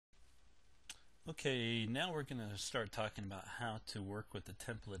Okay, now we're going to start talking about how to work with the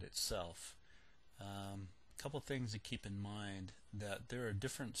template itself. A couple things to keep in mind that there are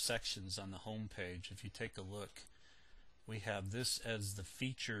different sections on the home page. If you take a look, we have this as the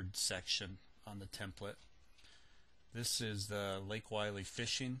featured section on the template. This is the Lake Wylie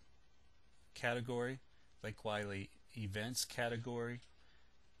fishing category, Lake Wylie events category,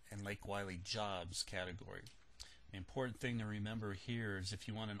 and Lake Wylie jobs category. The important thing to remember here is if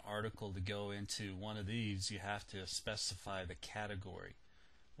you want an article to go into one of these, you have to specify the category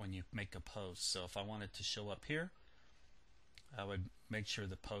when you make a post. So if I want it to show up here, I would make sure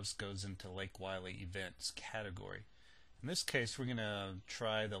the post goes into Lake Wylie events category. In this case, we're going to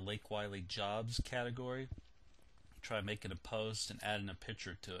try the Lake Wylie jobs category. Try making a post and adding a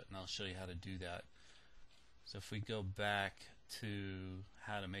picture to it, and I'll show you how to do that. So if we go back to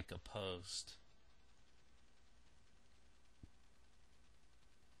how to make a post,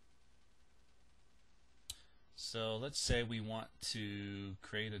 so let's say we want to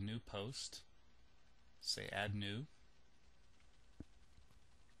create a new post. Say add new.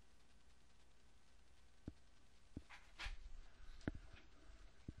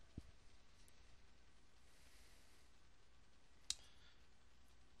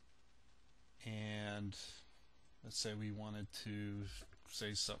 And let's say we wanted to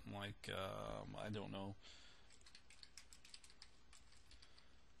say something like, I don't know,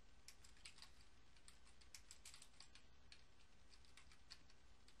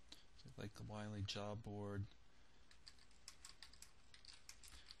 like the Wylie job board.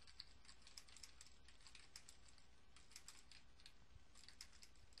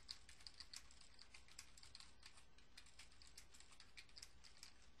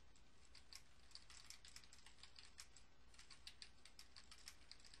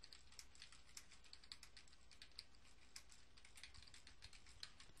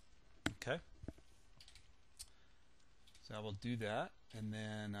 Okay. So I will do that, and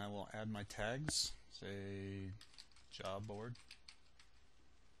then I will add my tags. Say job board.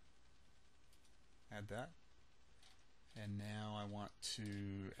 Add that. And now I want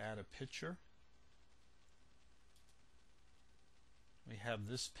to add a picture. We have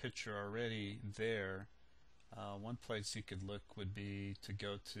this picture already there. One place you could look would be to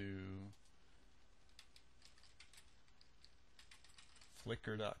go to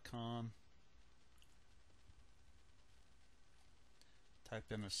flickr.com, type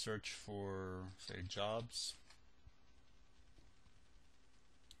in a search for, say, jobs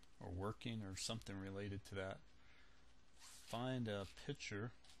or working or something related to that. Find a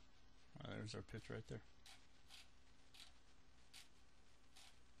picture. There's our picture right there.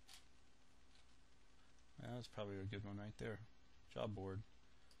 That's probably a good one right there. Job board.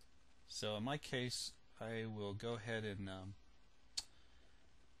 So in my case, I will go ahead and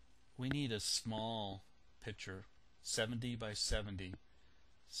we need a small picture, 70 by 70.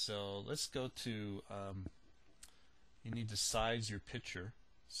 So let's go to, you need to size your picture.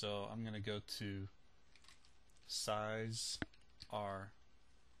 So I'm going to go to size R.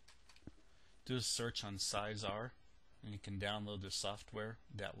 Do a search on size R, and you can download the software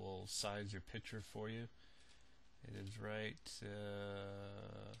that will size your picture for you. It is right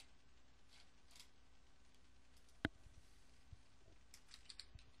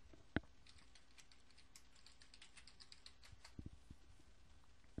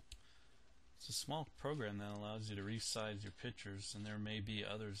it's a small program that allows you to resize your pictures, and there may be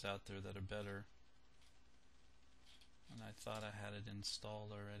others out there that are better. And I thought I had it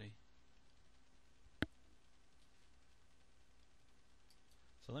installed already.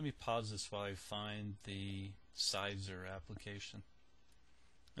 So let me pause this while I find the Sizer application.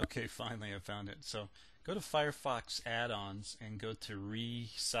 Okay, finally I found it. So go to Firefox add-ons and go to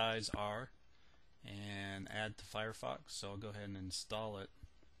Resize R and add to Firefox. So I'll go ahead and install it.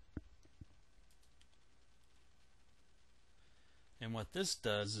 And what this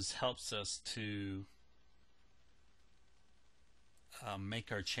does is helps us to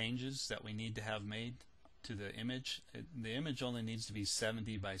make our changes that we need to have made to the image. The image only needs to be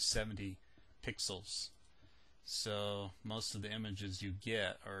 70 by 70 pixels. So most of the images you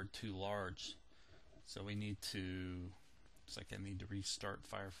get are too large. So we need to, looks like I need to restart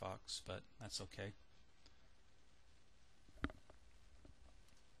Firefox, but that's okay.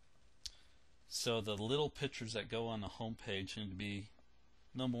 So the little pictures that go on the home page need to be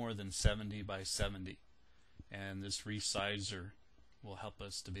no more than 70 by 70. And this resizer will help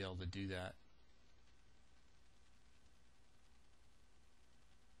us to be able to do that.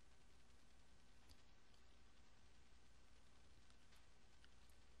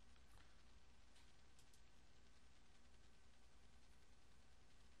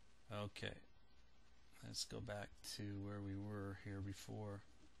 Okay, let's go back to where we were here before.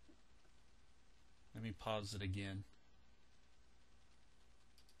 Let me pause it again.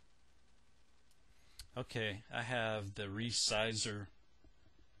 Okay, I have the resizer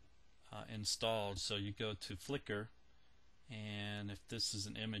installed, so you go to Flickr, and if this is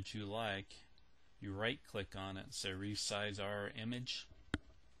an image you like, you right click on it and say resize our image,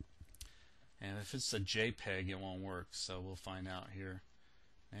 and if it's a JPEG it won't work, so we'll find out here.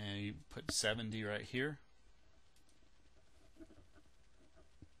 And you put 70 right here.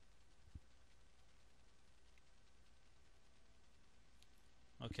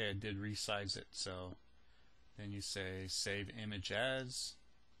 Okay, I did resize it, so then you say save image as,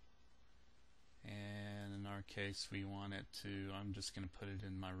 and in our case we want it to, I'm just going to put it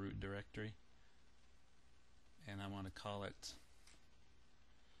in my root directory, and I want to call it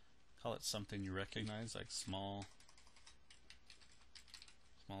something you recognize, like small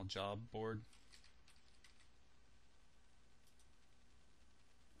job board.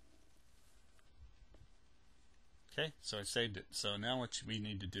 Okay, so I saved it. So now what we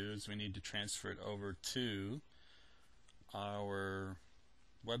need to do is we need to transfer it over to our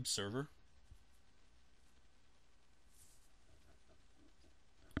web server.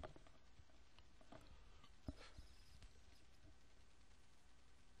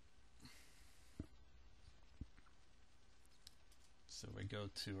 So we go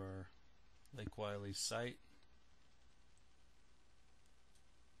to our Lake Wylie site,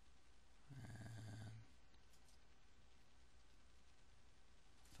 and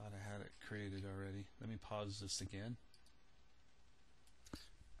thought I had it created already. Let me pause this again.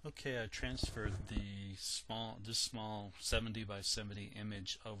 Okay, I transferred this small 70 by 70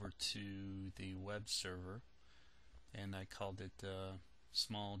 image over to the web server, and I called it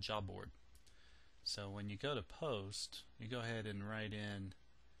small job board. So when you go to post, you go ahead and write in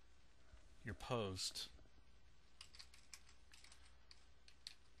your post.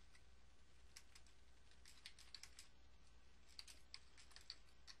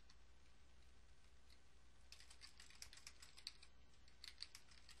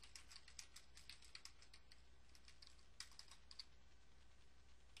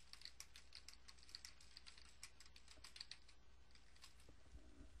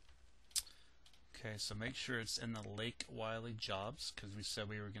 Okay, so make sure it's in the Lake Wylie jobs, because we said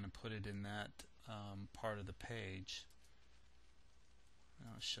we were going to put it in that part of the page. And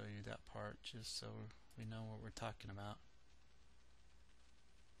I'll show you that part just so we know what we're talking about.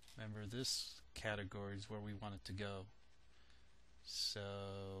 Remember, this category is where we want it to go.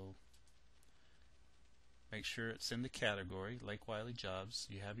 So make sure it's in the category, Lake Wylie jobs.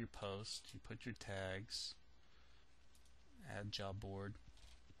 You have your post, you put your tags, add job board.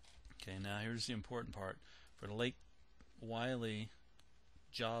 Okay, now here's the important part. For the Lake Wylie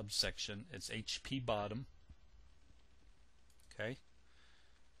jobs section, it's HP bottom. Okay.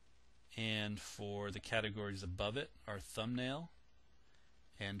 And for the categories above it are thumbnail,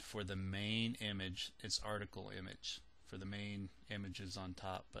 and for the main image, it's article image. For the main images on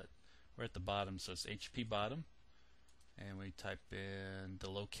top, but we're at the bottom, so it's HP bottom, and we type in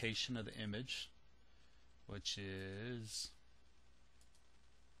the location of the image, which is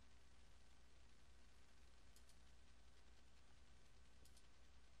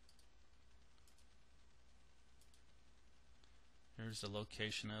here's the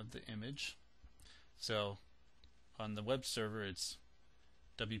location of the image. So on the web server it's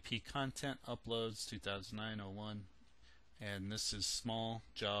WP content uploads 2009-01, and this is small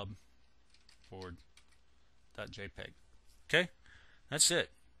job board.jpg. Okay, that's it.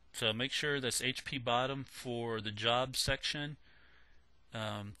 So make sure that's HP bottom for the job section,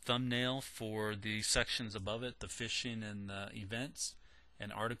 thumbnail for the sections above it, the fishing and the events,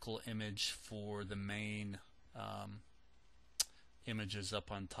 and article image for the main images up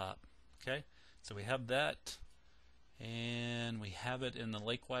on top. Okay, so we have that, and we have it in the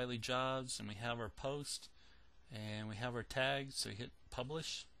Lake Wylie jobs, and we have our post, and we have our tags. So we hit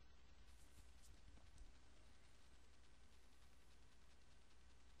publish.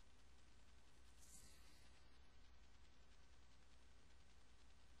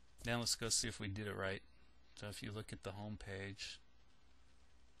 Now let's go see if we did it right. So if you look at the home page,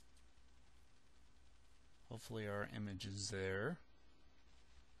 hopefully our image is there.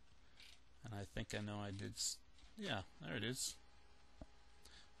 And I think I know I did. Yeah, there it is.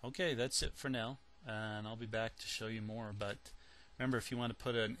 Okay, that's it for now, and I'll be back to show you more. But remember, if you want to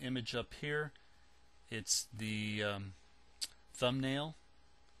put an image up here, it's the thumbnail.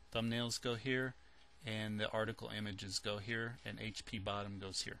 Thumbnails go here, and the article images go here, and HP bottom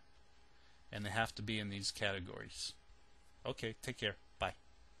goes here. And they have to be in these categories. Okay, take care.